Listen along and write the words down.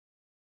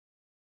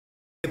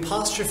The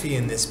apostrophe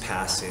in this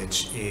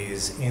passage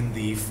is in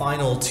the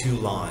final two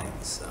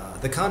lines.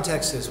 The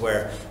context is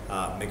where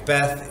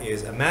Macbeth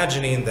is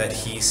imagining that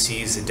he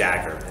sees a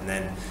dagger and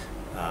then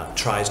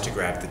tries to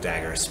grab the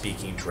dagger,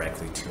 speaking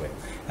directly to it.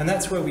 And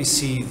that's where we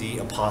see the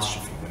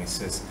apostrophe when he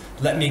says,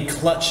 "Let me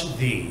clutch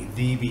thee,"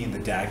 thee being the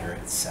dagger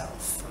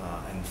itself.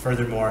 And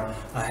furthermore,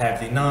 "I have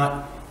thee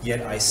not,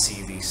 yet I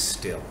see thee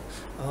still."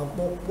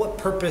 Well, what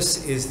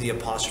purpose is the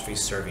apostrophe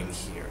serving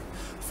here?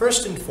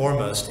 First and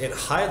foremost, it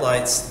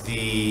highlights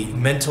the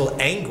mental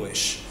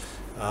anguish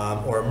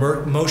or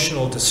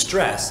emotional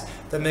distress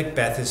that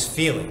Macbeth is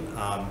feeling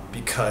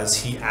because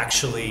he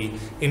actually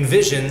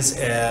envisions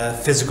a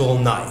physical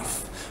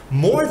knife.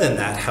 More than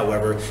that,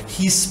 however,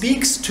 he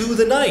speaks to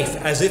the knife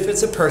as if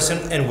it's a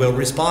person and will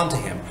respond to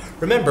him.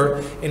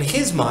 Remember, in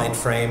his mind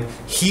frame,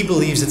 he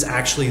believes it's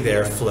actually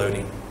there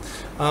floating.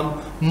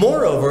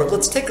 Moreover,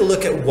 let's take a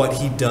look at what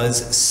he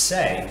does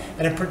say,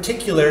 and in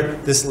particular,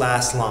 this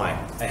last line,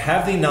 "I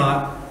have thee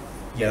not,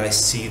 yet I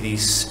see thee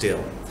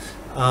still."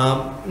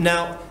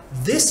 Now,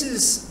 this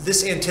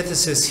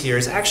antithesis here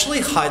is actually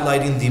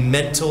highlighting the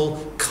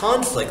mental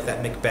conflict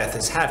that Macbeth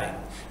is having.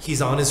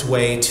 He's on his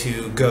way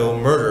to go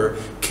murder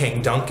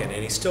King Duncan,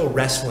 and he's still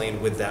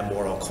wrestling with that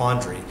moral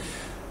quandary.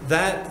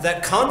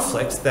 That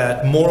conflict,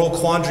 that moral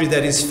quandary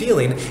that he's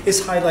feeling,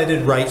 is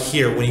highlighted right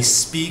here when he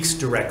speaks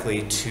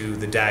directly to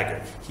the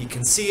dagger. He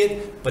can see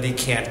it, but he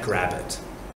can't grab it.